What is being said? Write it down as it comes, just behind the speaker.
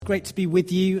great to be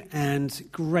with you and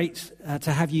great to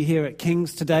have you here at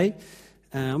King's today.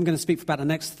 I'm going to speak for about the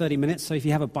next 30 minutes, so if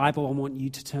you have a Bible, I want you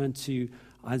to turn to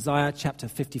Isaiah chapter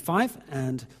 55.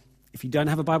 And if you don't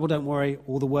have a Bible, don't worry,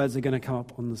 all the words are going to come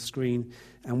up on the screen.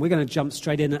 And we're going to jump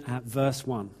straight in at verse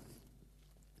 1.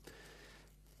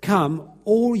 Come,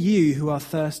 all you who are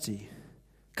thirsty,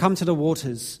 come to the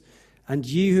waters, and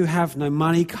you who have no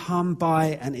money, come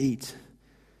buy and eat.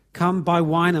 Come buy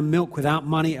wine and milk without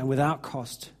money and without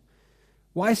cost.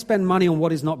 Why spend money on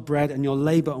what is not bread and your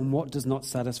labor on what does not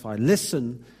satisfy?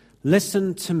 Listen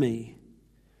to me,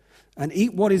 and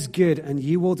eat what is good, and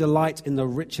you will delight in the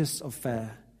richest of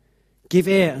fare. Give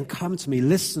ear and come to me.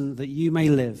 Listen that you may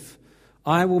live.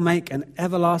 I will make an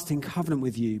everlasting covenant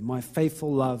with you, my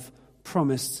faithful love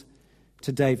promised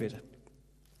to David.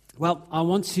 Well, I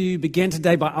want to begin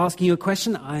today by asking you a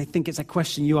question. I think it's a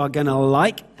question you are going to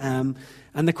like. And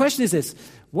the question is this: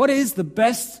 what is the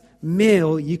best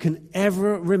meal you can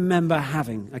ever remember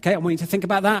having? Okay, I want you to think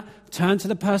about that. Turn to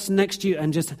the person next to you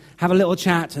and just have a little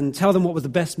chat and tell them what was the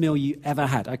best meal you ever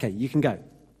had. Okay, you can go.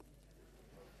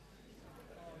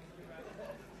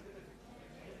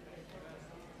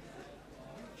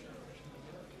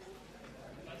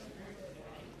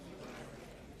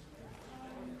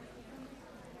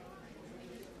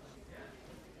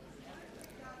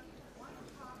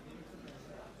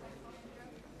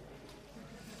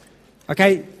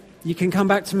 Okay, you can come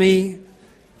back to me.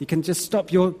 You can just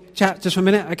stop your chat just for a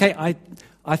minute. Okay,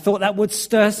 I thought that would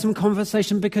stir some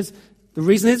conversation because the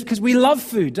reason is because we love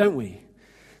food, don't we?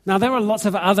 Now, there are lots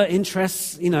of other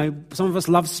interests. You know, some of us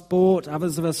love sport.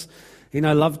 Others of us,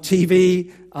 love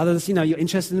TV. Others, you're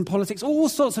interested in politics. All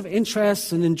sorts of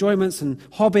interests and enjoyments and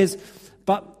hobbies.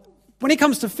 But when it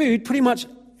comes to food, pretty much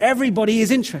everybody is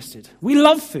interested. We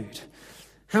love food.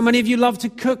 How many of you love to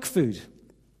cook food?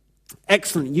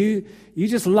 Excellent. You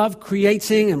just love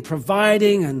creating and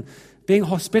providing and being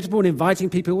hospitable and inviting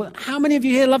people. How many of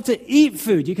you here love to eat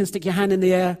food? You can stick your hand in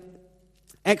the air.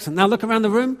 Excellent. Now look around the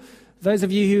room. Those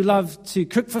of you who love to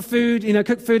cook for food,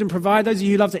 cook food and provide. Those of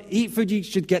you who love to eat food, you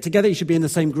should get together. You should be in the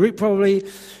same group probably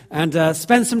and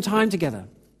spend some time together.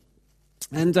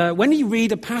 And when you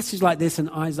read a passage like this in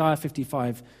Isaiah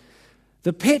 55,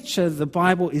 the picture the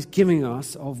Bible is giving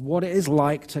us of what it is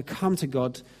like to come to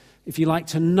God, if you like,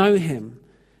 to know him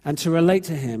and to relate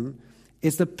to him,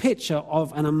 is the picture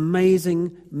of an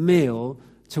amazing meal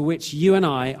to which you and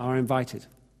I are invited.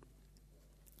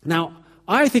 Now,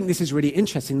 I think this is really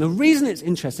interesting. The reason it's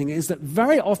interesting is that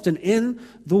very often in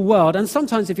the world, and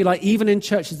sometimes, if you like, even in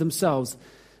churches themselves,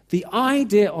 the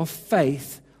idea of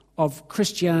faith, of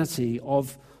Christianity,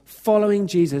 of following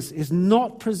Jesus is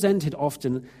not presented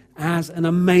often as an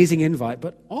amazing invite,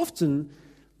 but often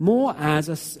more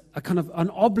as a kind of an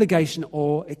obligation,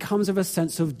 or it comes with a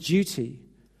sense of duty.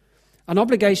 An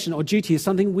obligation or duty is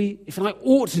something we, if you like,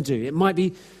 ought to do. It might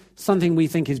be something we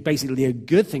think is basically a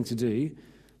good thing to do,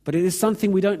 but it is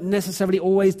something we don't necessarily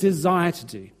always desire to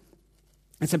do.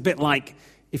 It's a bit like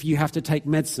if you have to take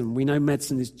medicine. We know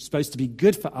medicine is supposed to be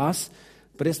good for us,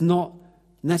 but it's not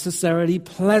necessarily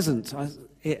pleasant.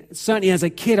 Certainly as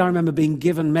a kid, I remember being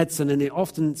given medicine, and it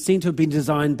often seemed to have been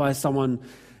designed by someone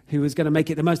who was going to make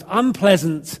it the most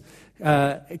unpleasant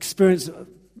experience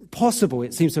possible.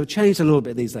 It seems to have changed a little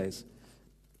bit these days.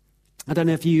 I don't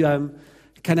know if you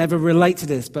can ever relate to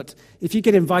this, but if you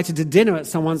get invited to dinner at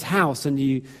someone's house and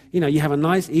you have a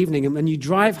nice evening and you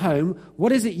drive home,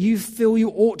 what is it you feel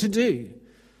you ought to do?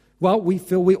 Well, we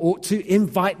feel we ought to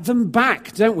invite them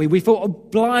back, don't we? We feel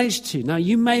obliged to. Now,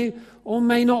 you may or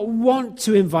may not want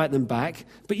to invite them back,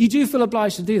 but you do feel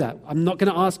obliged to do that. I'm not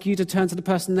going to ask you to turn to the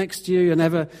person next to you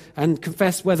and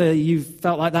confess whether you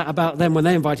felt like that about them when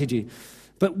they invited you.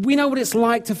 But we know what it's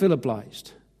like to feel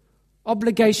obliged.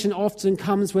 Obligation often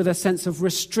comes with a sense of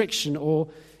restriction or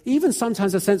even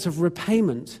sometimes a sense of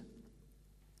repayment.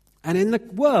 And in the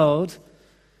world,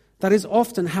 that is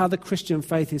often how the Christian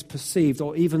faith is perceived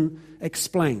or even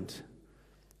explained.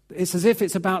 It's as if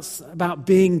it's about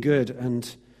being good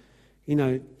and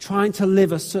trying to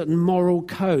live a certain moral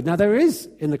code. Now, there is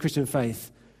in the Christian faith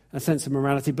a sense of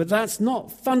morality, but that's not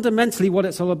fundamentally what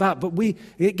it's all about. But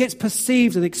it gets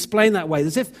perceived and explained that way,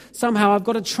 as if somehow I've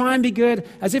got to try and be good,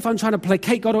 as if I'm trying to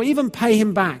placate God or even pay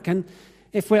him back. And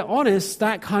if we're honest,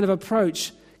 that kind of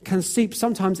approach can seep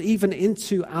sometimes even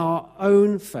into our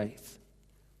own faith.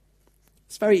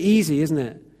 It's very easy, isn't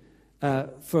it?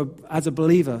 As a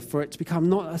believer, for it to become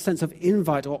not a sense of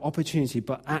invite or opportunity,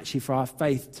 but actually for our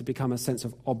faith to become a sense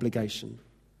of obligation.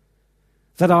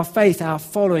 That our faith, our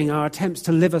following, our attempts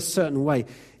to live a certain way,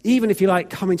 even if you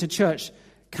like coming to church,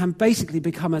 can basically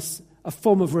become a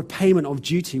form of repayment of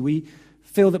duty. We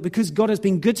feel that because God has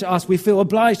been good to us, we feel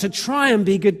obliged to try and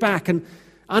be good back. And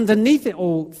underneath it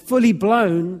all, fully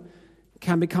blown,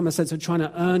 can become a sense of trying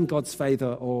to earn God's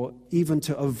favor or even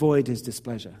to avoid his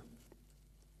displeasure.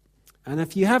 And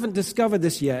if you haven't discovered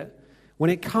this yet, when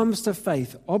it comes to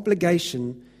faith,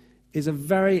 obligation is a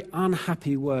very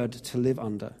unhappy word to live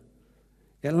under.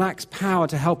 It lacks power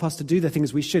to help us to do the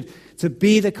things we should, to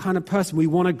be the kind of person we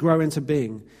want to grow into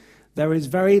being. There is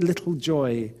very little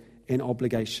joy in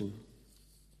obligation.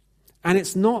 And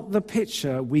it's not the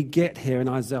picture we get here in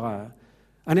Isaiah.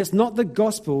 And it's not the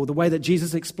gospel the way that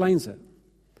Jesus explains it.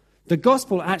 The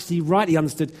gospel, actually rightly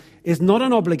understood, is not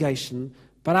an obligation,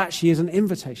 but actually is an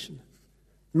invitation.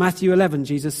 Matthew 11,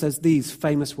 Jesus says these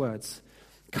famous words,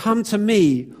 "Come to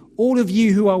me, all of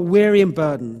you who are weary and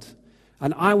burdened,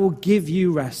 and I will give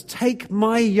you rest. Take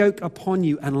my yoke upon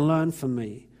you and learn from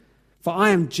me. For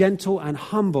I am gentle and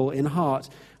humble in heart,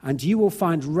 and you will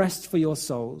find rest for your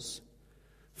souls.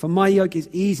 For my yoke is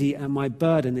easy and my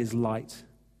burden is light."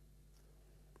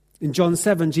 In John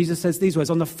 7, Jesus says these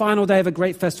words, on the final day of a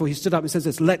great festival, he stood up and says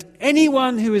this, "Let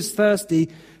anyone who is thirsty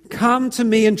come to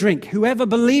me and drink. Whoever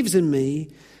believes in me,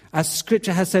 as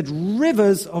Scripture has said,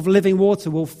 rivers of living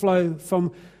water will flow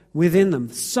from within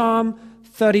them." Psalm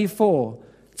 34,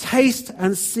 taste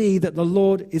and see that the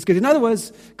Lord is good. In other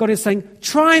words, God is saying,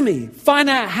 try me, find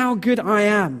out how good I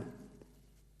am.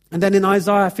 And then in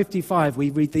Isaiah 55, we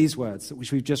read these words,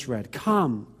 which we've just read.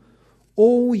 "Come,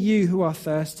 all you who are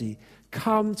thirsty,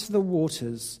 come to the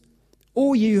waters.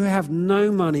 All you who have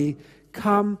no money,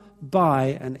 come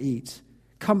buy and eat.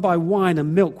 Come buy wine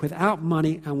and milk without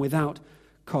money and without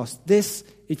cost." This,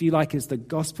 if you like, is the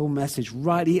gospel message.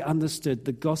 Rightly understood,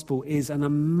 the gospel is an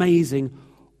amazing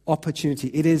opportunity.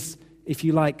 It is, if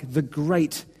you like, the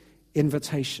great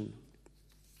invitation.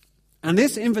 And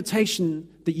this invitation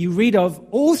that you read of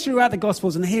all throughout the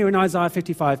Gospels and here in Isaiah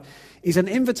 55 is an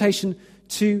invitation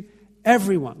to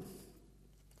everyone.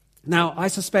 Now, I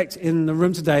suspect in the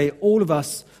room today, all of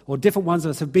us, or different ones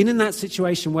of us, have been in that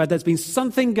situation where there's been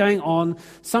something going on,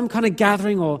 some kind of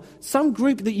gathering or some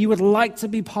group that you would like to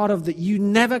be part of that you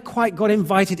never quite got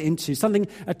invited into,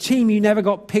 a team you never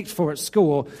got picked for at school,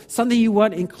 or something you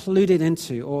weren't included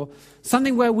into, or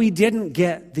something where we didn't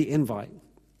get the invite.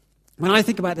 When I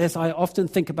think about this, I often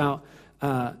think about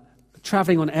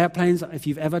traveling on airplanes. If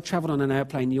you've ever traveled on an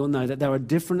airplane, you'll know that there are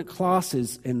different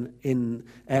classes in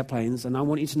airplanes. And I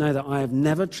want you to know that I have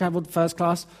never traveled first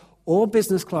class or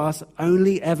business class,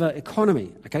 only ever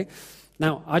economy. Okay?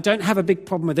 Now, I don't have a big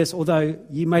problem with this, although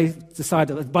you may decide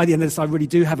that by the end of this, I really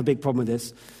do have a big problem with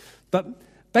this. But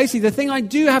basically, the thing I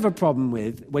do have a problem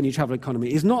with when you travel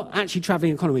economy is not actually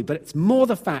traveling economy, but it's more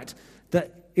the fact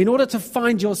that in order to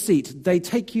find your seat, they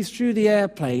take you through the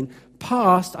airplane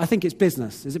past, I think it's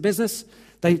business. Is it business?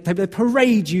 They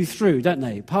parade you through, don't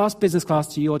they? Past business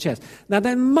class to your chairs. Now,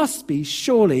 there must be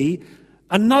surely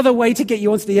another way to get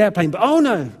you onto the airplane, but oh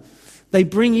no. They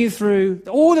bring you through.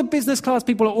 All the business class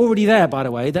people are already there, by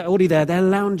the way. They're already there. They're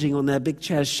lounging on their big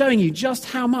chairs, showing you just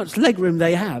how much legroom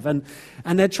they have. And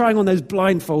they're trying on those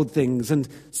blindfold things and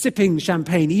sipping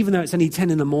champagne, even though it's only 10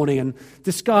 in the morning, and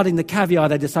discarding the caviar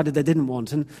they decided they didn't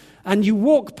want. And you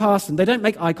walk past them. They don't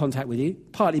make eye contact with you,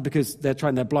 partly because they're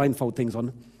trying their blindfold things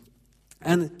on.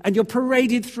 And you're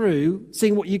paraded through,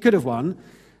 seeing what you could have won,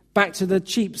 back to the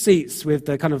cheap seats with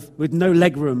no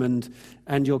leg room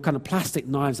and your kind of plastic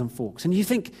knives and forks. And you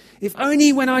think, if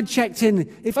only when I'd checked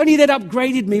in, if only they'd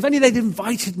upgraded me, if only they'd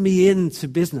invited me into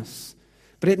business.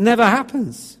 But it never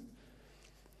happens.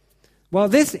 Well,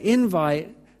 this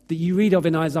invite that you read of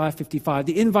in Isaiah 55,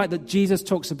 the invite that Jesus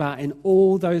talks about in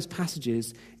all those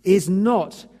passages, is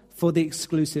not for the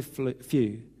exclusive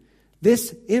few.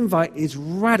 This invite is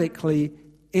radically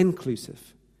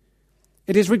inclusive.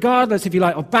 It is regardless, if you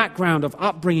like, of background, of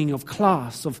upbringing, of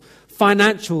class, of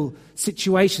financial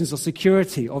situations or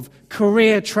security, of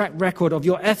career track record, of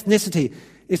your ethnicity.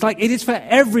 It's like it is for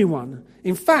everyone.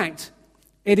 In fact,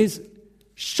 it is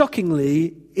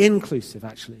shockingly inclusive,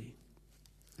 actually.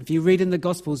 If you read in the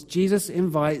Gospels, Jesus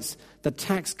invites the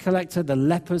tax collector, the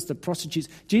lepers, the prostitutes.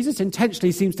 Jesus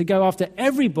intentionally seems to go after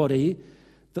everybody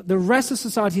that the rest of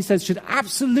society says should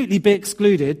absolutely be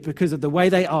excluded because of the way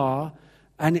they are,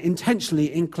 and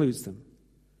intentionally includes them.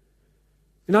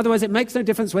 In other words, it makes no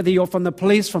difference whether you're from the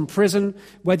police, from prison,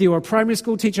 whether you're a primary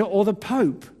school teacher or the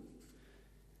Pope.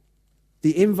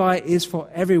 The invite is for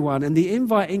everyone, and the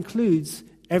invite includes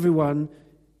everyone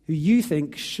who you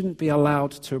think shouldn't be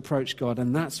allowed to approach God,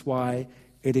 and that's why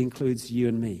it includes you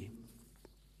and me.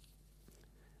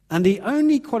 And the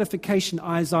only qualification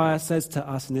Isaiah says to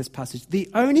us in this passage, the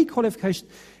only qualification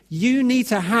you need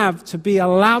to have to be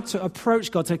allowed to approach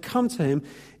God, to come to him,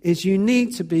 is you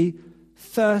need to be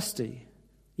thirsty.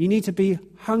 You need to be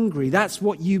hungry. That's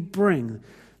what you bring.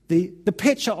 The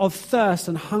picture of thirst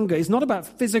and hunger is not about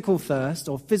physical thirst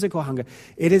or physical hunger.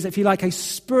 It is, if you like, a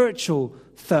spiritual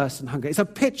thirst and hunger. It's a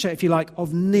picture, if you like,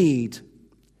 of need.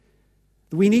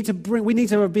 We need to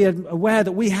be aware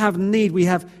that we have need.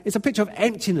 It's a picture of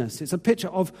emptiness. It's a picture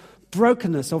of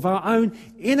brokenness, of our own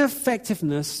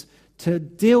ineffectiveness to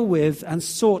deal with and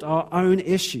sort our own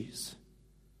issues.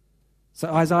 So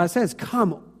Isaiah says,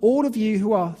 "Come, all of you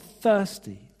who are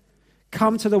thirsty,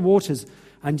 come to the waters,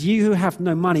 and you who have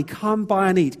no money, come buy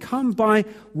and eat. Come buy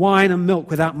wine and milk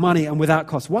without money and without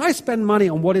cost. Why spend money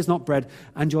on what is not bread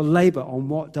and your labor on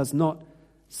what does not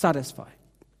satisfy?"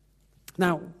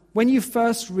 Now, when you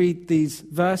first read these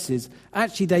verses,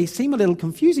 actually they seem a little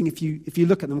confusing if you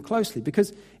look at them closely.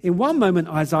 Because in one moment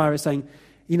Isaiah is saying,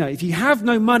 if you have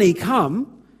no money,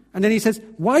 come. And then he says,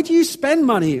 why do you spend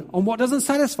money on what doesn't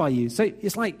satisfy you? So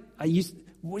it's like,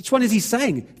 which one is he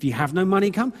saying? If you have no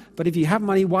money, come. But if you have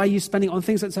money, why are you spending on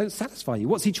things that don't satisfy you?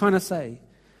 What's he trying to say?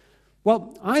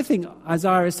 Well, I think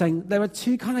Isaiah is saying there are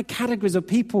two kind of categories of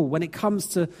people when it comes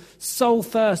to soul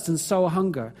thirst and soul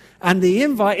hunger. And the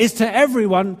invite is to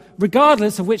everyone,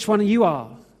 regardless of which one you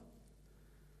are.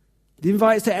 The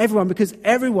invite is to everyone because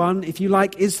everyone, if you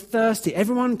like, is thirsty.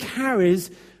 Everyone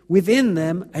carries within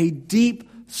them a deep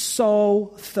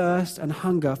soul thirst and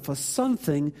hunger for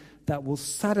something that will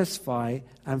satisfy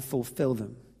and fulfill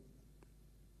them.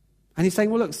 And he's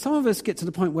saying, well, look, some of us get to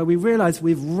the point where we realize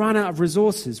we've run out of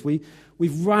resources. We've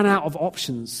run out of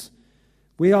options.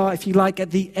 We are, if you like, at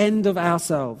the end of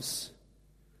ourselves.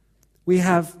 We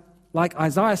have, like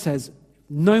Isaiah says,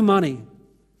 no money.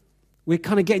 We're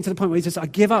kind of getting to the point where he says, I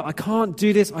give up. I can't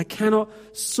do this. I cannot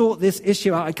sort this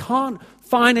issue out. I can't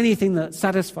find anything that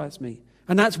satisfies me.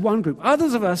 And that's one group.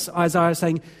 Others of us, Isaiah is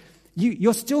saying,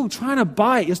 you're still trying to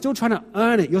buy it. You're still trying to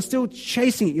earn it. You're still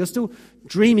chasing it. You're still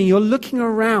dreaming. You're looking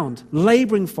around,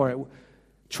 laboring for it,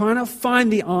 trying to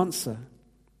find the answer.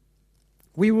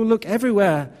 We will look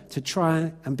everywhere to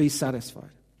try and be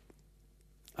satisfied.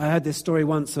 I heard this story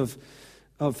once of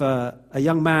a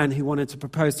young man who wanted to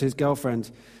propose to his girlfriend.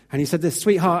 And he said this,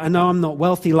 sweetheart, I know I'm not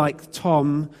wealthy like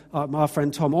Tom, our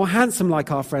friend Tom, or handsome like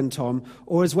our friend Tom,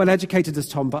 or as well educated as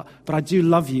Tom, but I do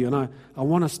love you, and I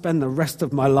want to spend the rest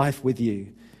of my life with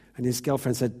you. And his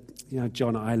girlfriend said,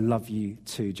 John, I love you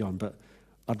too, John, but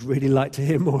I'd really like to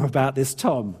hear more about this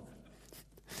Tom.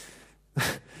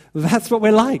 That's what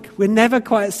we're like. We're never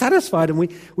quite satisfied, and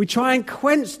we try and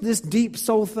quench this deep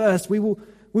soul thirst. We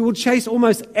will chase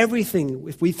almost everything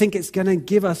if we think it's going to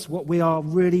give us what we are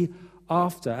really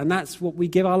after, and that's what we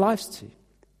give our lives to.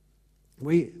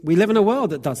 We live in a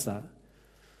world that does that.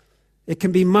 It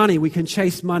can be money. We can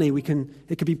chase money.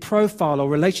 It could be profile or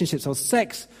relationships or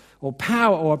sex or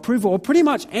power or approval or pretty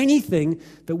much anything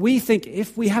that we think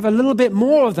if we have a little bit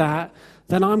more of that,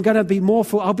 then I'm going to be more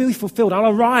full. I'll be fulfilled.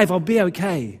 I'll arrive. I'll be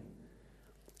okay.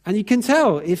 And you can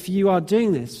tell if you are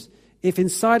doing this, if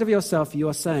inside of yourself you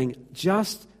are saying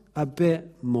just a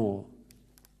bit more.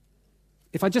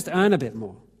 If I just earn a bit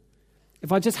more.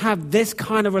 If I just have this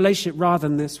kind of relationship rather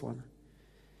than this one.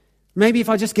 Maybe if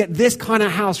I just get this kind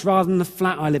of house rather than the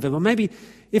flat I live in. Or maybe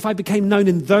if I became known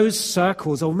in those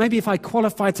circles. Or maybe if I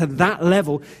qualify to that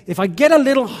level. If I get a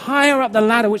little higher up the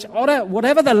ladder,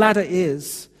 whatever the ladder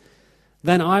is,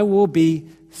 then I will be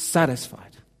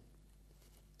satisfied.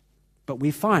 But we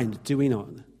find, do we not,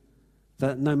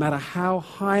 that no matter how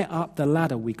high up the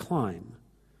ladder we climb,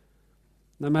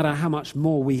 no matter how much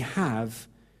more we have,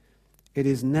 it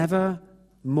is never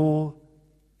more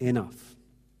enough.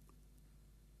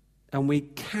 And we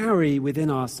carry within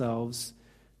ourselves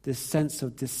this sense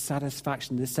of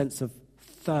dissatisfaction, this sense of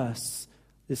thirst,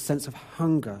 this sense of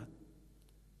hunger.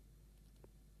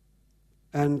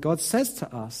 And God says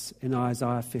to us in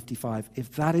Isaiah 55,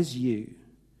 if that is you,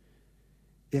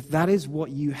 if that is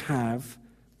what you have,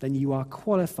 then you are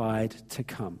qualified to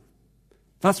come.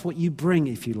 That's what you bring,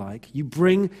 if you like. You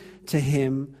bring to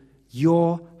him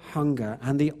your hunger.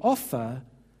 And the offer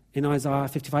in Isaiah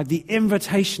 55, the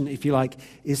invitation, if you like,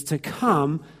 is to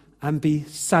come and be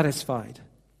satisfied.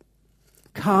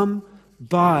 Come,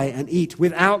 buy and eat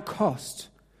without cost.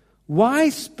 Why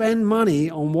spend money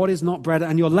on what is not bread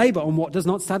and your labor on what does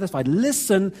not satisfy?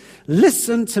 Listen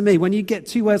to me. When you get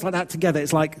two words like that together,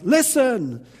 it's like,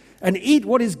 listen and eat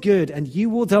what is good, and you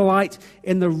will delight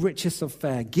in the richest of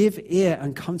fare. Give ear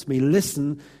and come to me.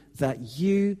 Listen that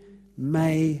you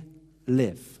may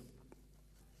live.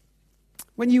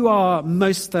 When you are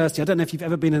most thirsty, I don't know if you've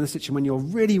ever been in a situation when you're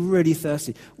really, really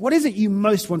thirsty. What is it you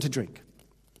most want to drink?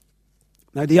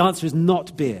 No, the answer is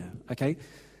not beer, okay?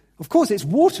 Of course, it's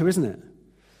water, isn't it?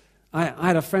 I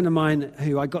had a friend of mine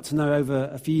who I got to know over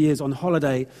a few years on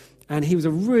holiday, and he was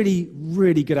a really,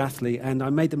 really good athlete, and I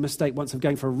made the mistake once of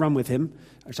going for a run with him,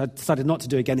 which I decided not to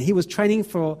do again. He was training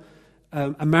for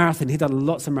a marathon. He'd done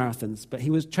lots of marathons, but he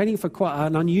was training for quite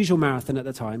an unusual marathon at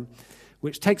the time,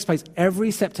 which takes place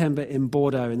every September in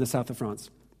Bordeaux in the south of France.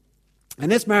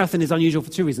 And this marathon is unusual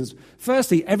for two reasons.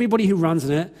 Firstly, everybody who runs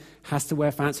in it has to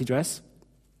wear fancy dress,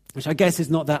 which I guess is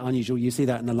not that unusual. You see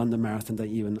that in the London Marathon, don't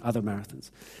you, and other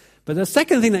marathons. But the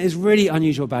second thing that is really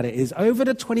unusual about it is over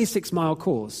the 26-mile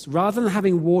course, rather than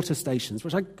having water stations,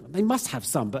 which they must have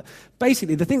some, but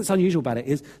basically the thing that's unusual about it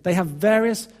is they have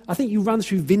various, I think you run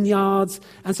through vineyards,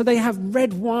 and so they have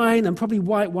red wine and probably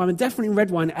white wine, and definitely red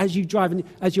wine as you drive and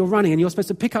as you're running, and you're supposed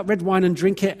to pick up red wine and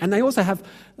drink it, and they also have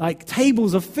like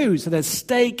tables of food, so there's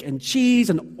steak and cheese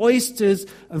and oysters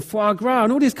and foie gras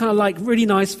and all these kind of like really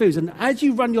nice foods, and as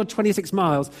you run your 26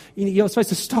 miles, you're supposed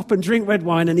to stop and drink red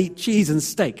wine and eat cheese and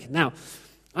steak. Now,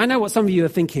 I know what some of you are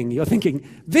thinking. You're thinking,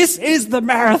 this is the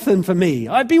marathon for me.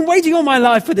 I've been waiting all my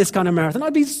life for this kind of marathon.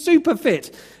 I'd be super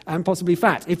fit and possibly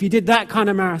fat if you did that kind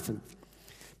of marathon.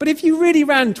 But if you really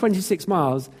ran 26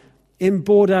 miles in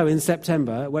Bordeaux in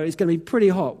September, where it's going to be pretty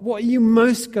hot, what are you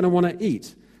most going to want to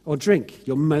eat or drink?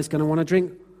 You're most going to want to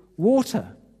drink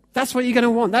water. That's what you're going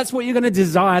to want. That's what you're going to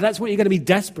desire. That's what you're going to be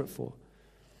desperate for.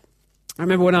 I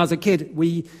remember when I was a kid,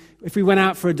 if we went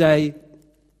out for a day,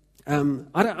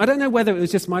 I don't know whether it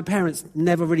was just my parents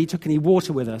never really took any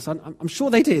water with us. I'm sure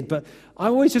they did, but I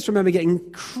always just remember getting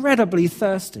incredibly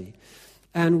thirsty.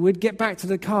 And we'd get back to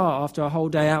the car after a whole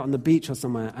day out on the beach or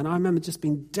somewhere, and I remember just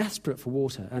being desperate for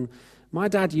water. And my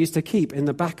dad used to keep in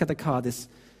the back of the car this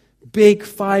big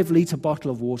 5-litre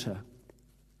bottle of water,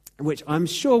 which I'm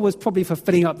sure was probably for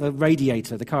filling up the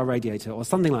radiator, the car radiator, or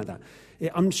something like that.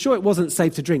 I'm sure it wasn't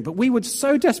safe to drink, but we were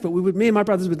so desperate. Me and my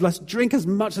brothers would just drink as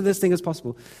much of this thing as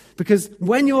possible. Because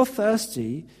when you're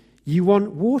thirsty, you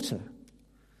want water.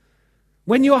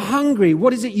 When you're hungry,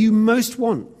 what is it you most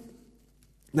want?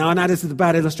 Now, I know this is a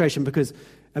bad illustration because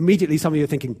immediately some of you are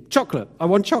thinking, chocolate, I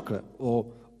want chocolate,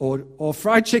 or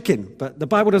fried chicken. But the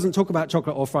Bible doesn't talk about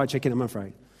chocolate or fried chicken, I'm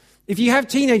afraid. If you have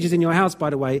teenagers in your house, by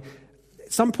the way,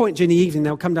 at some point during the evening,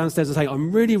 they'll come downstairs and say,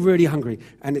 I'm really, really hungry.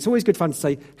 And it's always good fun to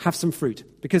say, have some fruit.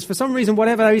 Because for some reason,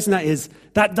 whatever reason that is,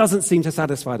 that doesn't seem to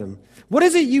satisfy them. What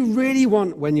is it you really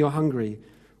want when you're hungry?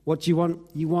 What do you want?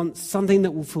 You want something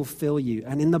that will fulfill you.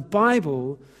 And in the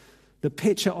Bible, the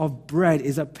picture of bread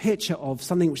is a picture of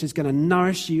something which is going to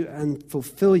nourish you and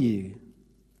fulfill you.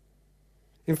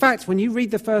 In fact, when you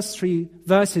read the first 3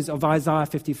 verses of Isaiah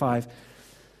 55,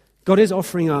 God is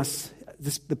offering us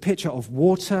the picture of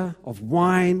water, of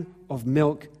wine, of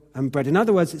milk, and bread. In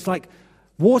other words, it's like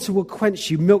water will quench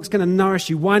you, milk's going to nourish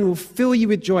you, wine will fill you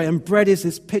with joy, and bread is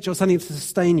this picture of something to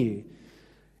sustain you.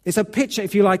 It's a picture,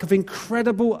 if you like, of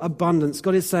incredible abundance.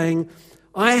 God is saying,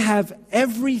 I have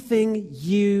everything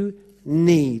you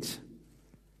need.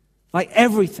 Like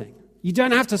everything. You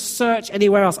don't have to search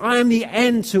anywhere else. I am the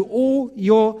end to all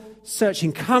your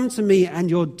searching. Come to me and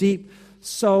your deep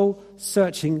soul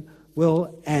searching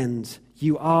will end.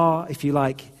 You are, if you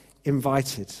like,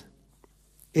 invited.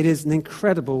 It is an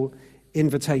incredible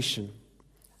invitation.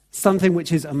 Something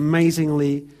which is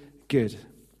amazingly good.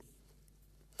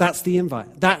 That's the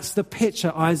invite. That's the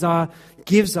picture Isaiah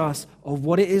gives us of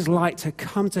what it is like to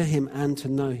come to him and to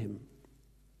know him.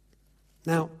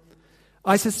 Now,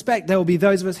 I suspect there will be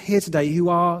those of us here today who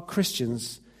are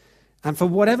Christians, and for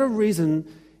whatever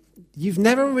reason, you've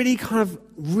never really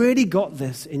really got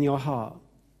this in your heart.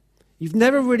 You've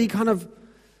never really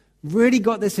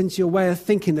got this into your way of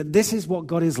thinking that this is what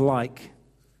God is like.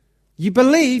 You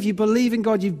believe in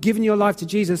God, you've given your life to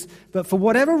Jesus, but for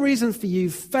whatever reason for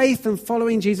you, faith and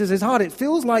following Jesus is hard. It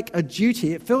feels like a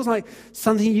duty. It feels like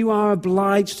something you are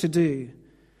obliged to do.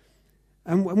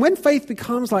 And when faith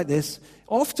becomes like this,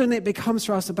 often it becomes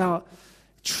for us about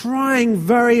trying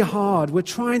very hard. We're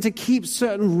trying to keep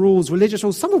certain rules, religious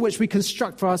rules, some of which we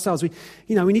construct for ourselves. We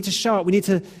need to show up. We need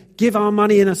to give our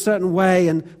money in a certain way,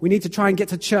 and we need to try and get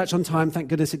to church on time. Thank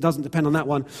goodness it doesn't depend on that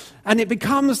one. And it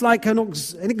becomes like an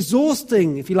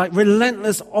exhausting, if you like,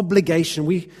 relentless obligation.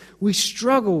 We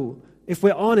struggle, if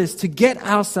we're honest, to get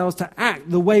ourselves to act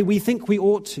the way we think we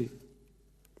ought to.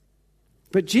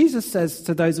 But Jesus says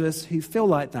to those of us who feel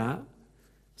like that,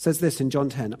 says this in John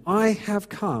 10, I have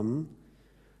come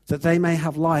that they may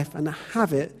have life and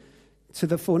have it to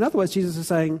the full. In other words, Jesus is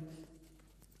saying,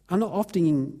 I'm not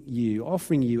offering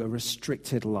you a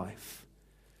restricted life.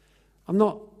 I'm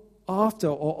not after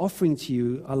or offering to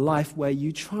you a life where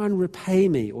you try and repay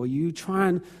me, or you try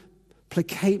and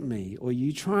placate me, or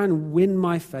you try and win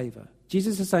my favor.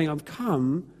 Jesus is saying, I've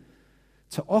come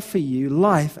to offer you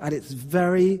life at its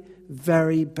very,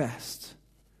 very best.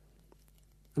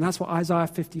 And that's what Isaiah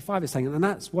 55 is saying. And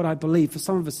that's what I believe for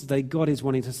some of us today God is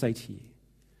wanting to say to you.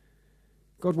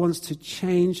 God wants to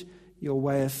change your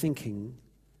way of thinking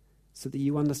so that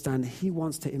you understand He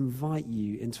wants to invite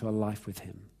you into a life with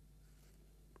Him.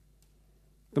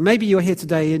 But maybe you're here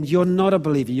today and you're not a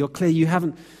believer. You're clear you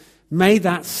haven't made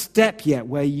that step yet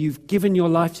where you've given your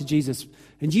life to Jesus.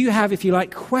 And you have, if you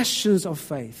like, questions of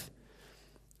faith.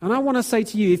 And I want to say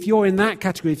to you, if you're in that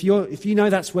category, if you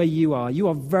know that's where you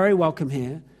are very welcome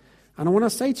here. And I want to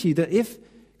say to you that if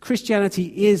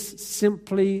Christianity is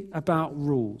simply about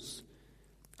rules,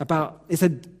 it's a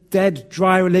dead,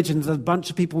 dry religion that a bunch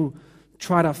of people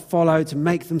try to follow to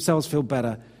make themselves feel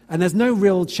better, and there's no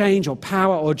real change or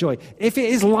power or joy. If it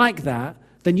is like that,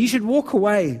 then you should walk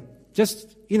away.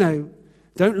 Just,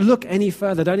 don't look any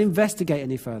further. Don't investigate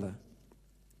any further.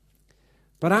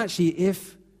 But actually,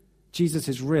 if Jesus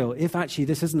is real, if actually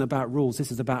this isn't about rules,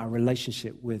 this is about a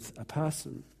relationship with a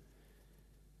person,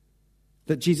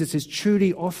 that Jesus is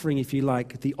truly offering, if you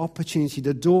like, the opportunity,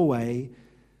 the doorway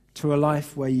to a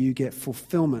life where you get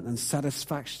fulfillment and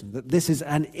satisfaction, that this is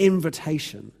an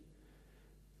invitation,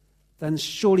 then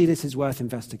surely this is worth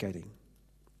investigating,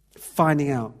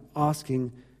 finding out,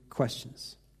 asking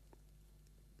questions.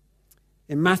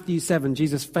 In Matthew 7,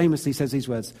 Jesus famously says these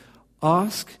words,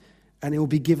 "Ask and it will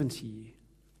be given to you.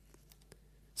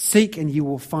 Seek and you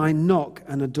will find, knock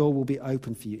and a door will be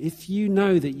open for you." If you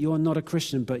know that you're not a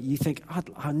Christian but you think,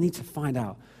 I need to find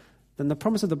out, then the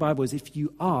promise of the Bible is if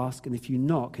you ask and if you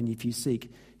knock and if you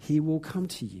seek, He will come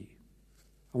to you.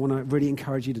 I want to really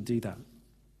encourage you to do that.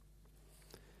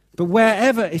 But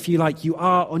wherever, if you like, you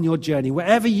are on your journey,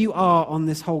 wherever you are on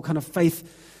this whole kind of faith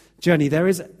journey, there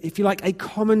is, if you like, a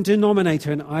common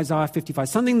denominator in Isaiah 55,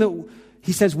 something that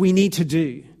he says we need to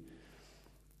do.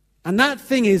 And that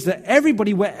thing is that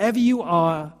everybody, wherever you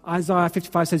are, Isaiah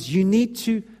 55 says, you need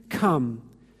to come.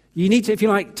 You need to, if you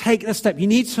like, take the step. You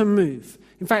need to move.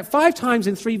 In fact, 5 times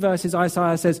in 3 verses,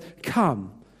 Isaiah says,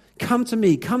 come. Come to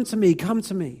me, come to me, come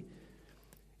to me.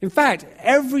 In fact,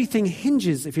 everything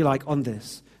hinges, if you like, on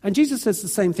this. And Jesus says the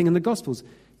same thing in the Gospels.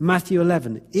 Matthew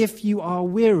 11, if you are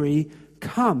weary,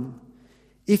 come.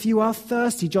 If you are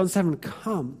thirsty, John 7,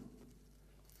 come.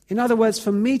 In other words,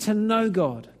 for me to know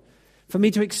God, for me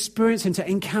to experience Him, to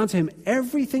encounter Him,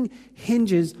 everything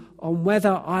hinges on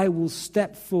whether I will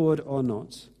step forward or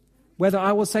not. Whether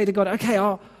I will say to God, okay,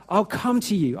 I'll come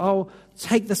to you. I'll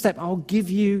take the step. I'll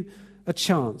give you a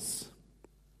chance.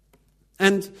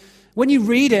 And when you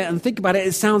read it and think about it,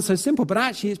 it sounds so simple, but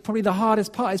actually it's probably the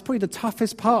hardest part. It's probably the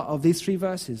toughest part of these 3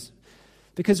 verses.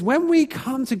 Because when we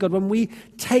come to God, when we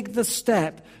take the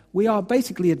step, we are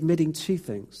basically admitting 2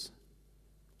 things.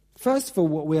 First of all,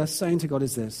 what we are saying to God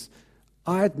is this: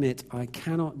 I admit I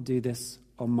cannot do this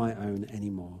on my own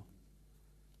anymore.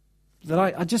 That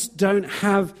I just don't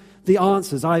have the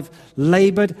answers. I've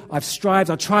labored, I've strived,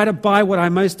 I've tried to buy what I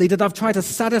most needed, I've tried to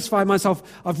satisfy myself,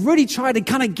 I've really tried to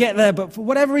kind of get there, but for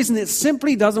whatever reason it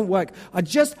simply doesn't work. I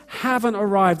just haven't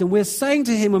arrived. And we're saying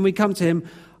to Him when we come to Him,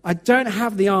 I don't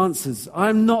have the answers.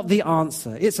 I'm not the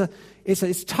answer.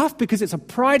 It's tough because it's a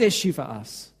pride issue for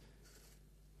us.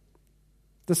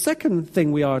 The second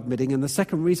thing we are admitting, and the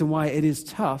second reason why it is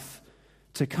tough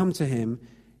to come to Him,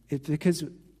 is because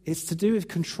it's to do with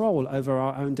control over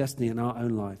our own destiny and our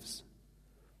own lives.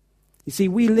 You see,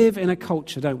 we live in a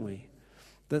culture, don't we,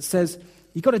 that says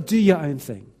you've got to do your own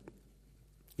thing.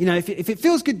 You know, if it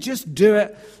feels good, just do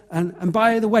it. And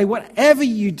by the way, whatever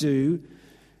you do,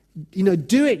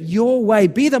 do it your way.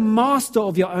 Be the master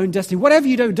of your own destiny. Whatever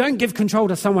you do, don't give control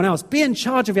to someone else. Be in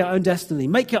charge of your own destiny.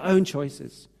 Make your own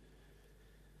choices.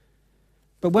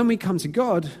 But when we come to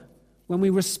God, when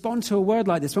we respond to a word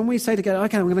like this, when we say to God,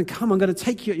 okay, I'm going to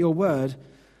take you at your word,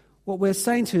 what we're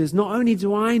saying to is, not only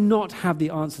do I not have the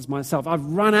answers myself, I've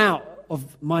run out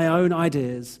of my own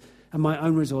ideas and my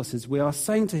own resources. We are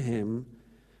saying to Him,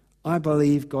 I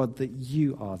believe, God, that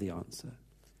you are the answer.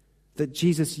 That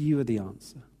Jesus, you are the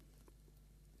answer.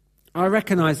 I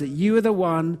recognize that you are the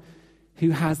one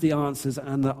who has the answers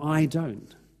and that I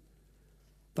don't.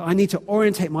 That I need to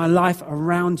orientate my life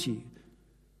around you.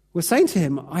 We're saying to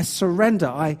Him, I surrender.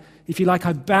 I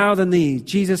bow the knee.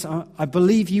 Jesus, I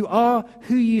believe you are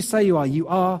who you say you are. You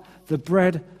are the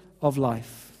bread of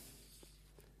life.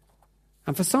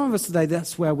 And for some of us today,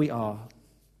 that's where we are.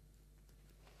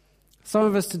 Some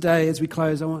of us today, as we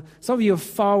close, some of you are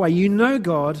far away. You know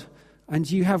God, and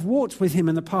you have walked with Him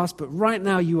in the past, but right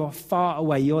now you are far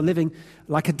away. You're living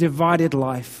like a divided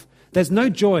life. There's no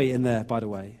joy in there, by the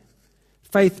way.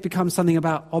 Faith becomes something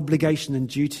about obligation and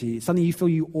duty, something you feel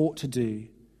you ought to do.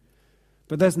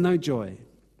 But there's no joy.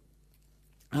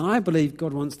 And I believe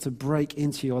God wants to break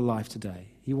into your life today.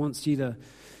 He wants you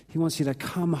to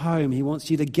come home. He wants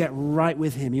you to get right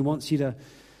with him. He wants you to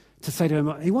say to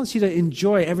him, he wants you to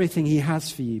enjoy everything he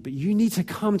has for you, but you need to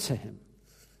come to him.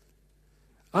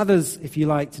 Others, if you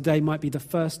like, today might be the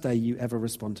first day you ever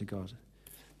respond to God.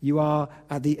 You are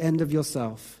at the end of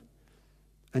yourself,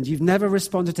 and you've never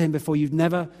responded to him before. You've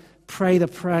never prayed a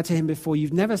prayer to him before.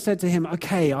 You've never said to him,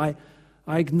 okay, I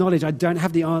acknowledge I don't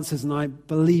have the answers, and I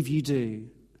believe you do.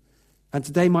 And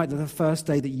today might be the first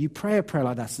day that you pray a prayer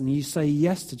like that, and you say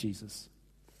yes to Jesus.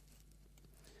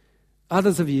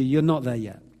 Others of you, you're not there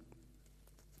yet.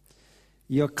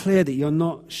 You're clear that you're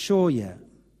not sure yet,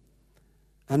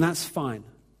 and that's fine.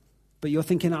 But you're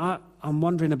thinking, I'm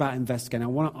wondering about investigating. I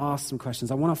want to ask some questions.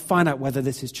 I want to find out whether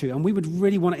this is true. And we would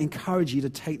really want to encourage you to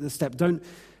take the step. Don't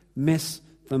miss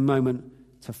the moment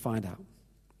to find out.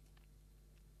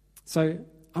 So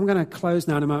I'm going to close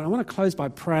now in a moment. I want to close by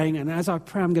praying. And as I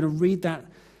pray, I'm going to read that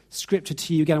scripture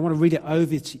to you again. I want to read it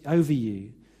over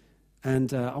you.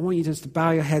 And I want you just to bow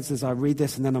your heads as I read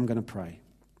this, and then I'm going to pray.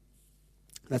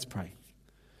 Let's pray.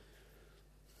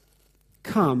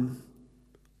 Come,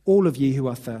 all of you who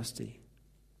are thirsty.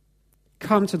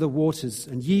 Come to the waters,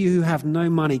 and ye who have no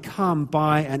money, come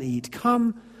buy and eat.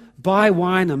 Come buy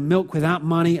wine and milk without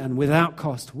money and without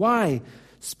cost. Why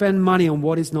spend money on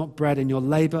what is not bread and your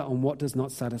labor on what does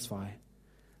not satisfy?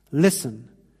 Listen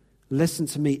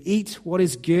to me. Eat what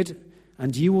is good,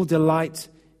 and you will delight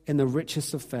in the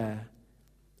richest of fare.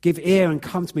 Give ear and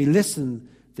come to me. Listen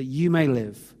that you may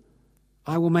live.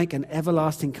 I will make an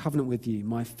everlasting covenant with you,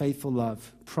 my faithful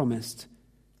love promised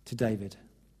to David.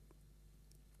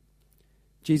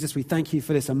 Jesus, we thank you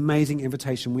for this amazing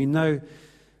invitation. We know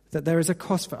that there is a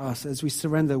cost for us. As we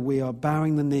surrender, we are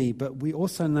bowing the knee, but we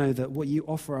also know that what you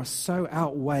offer us so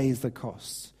outweighs the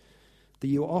cost, that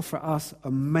you offer us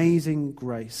amazing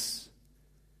grace.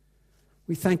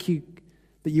 We thank you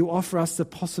that you offer us the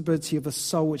possibility of a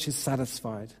soul which is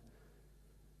satisfied,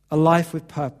 a life with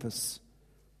purpose,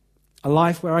 a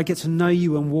life where I get to know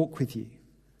you and walk with you.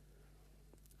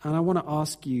 And I want to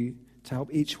ask you to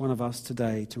help each one of us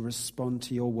today to respond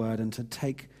to your word and to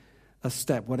take a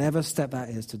step, whatever step that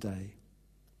is today.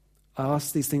 I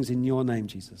ask these things in your name,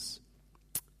 Jesus.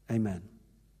 Amen.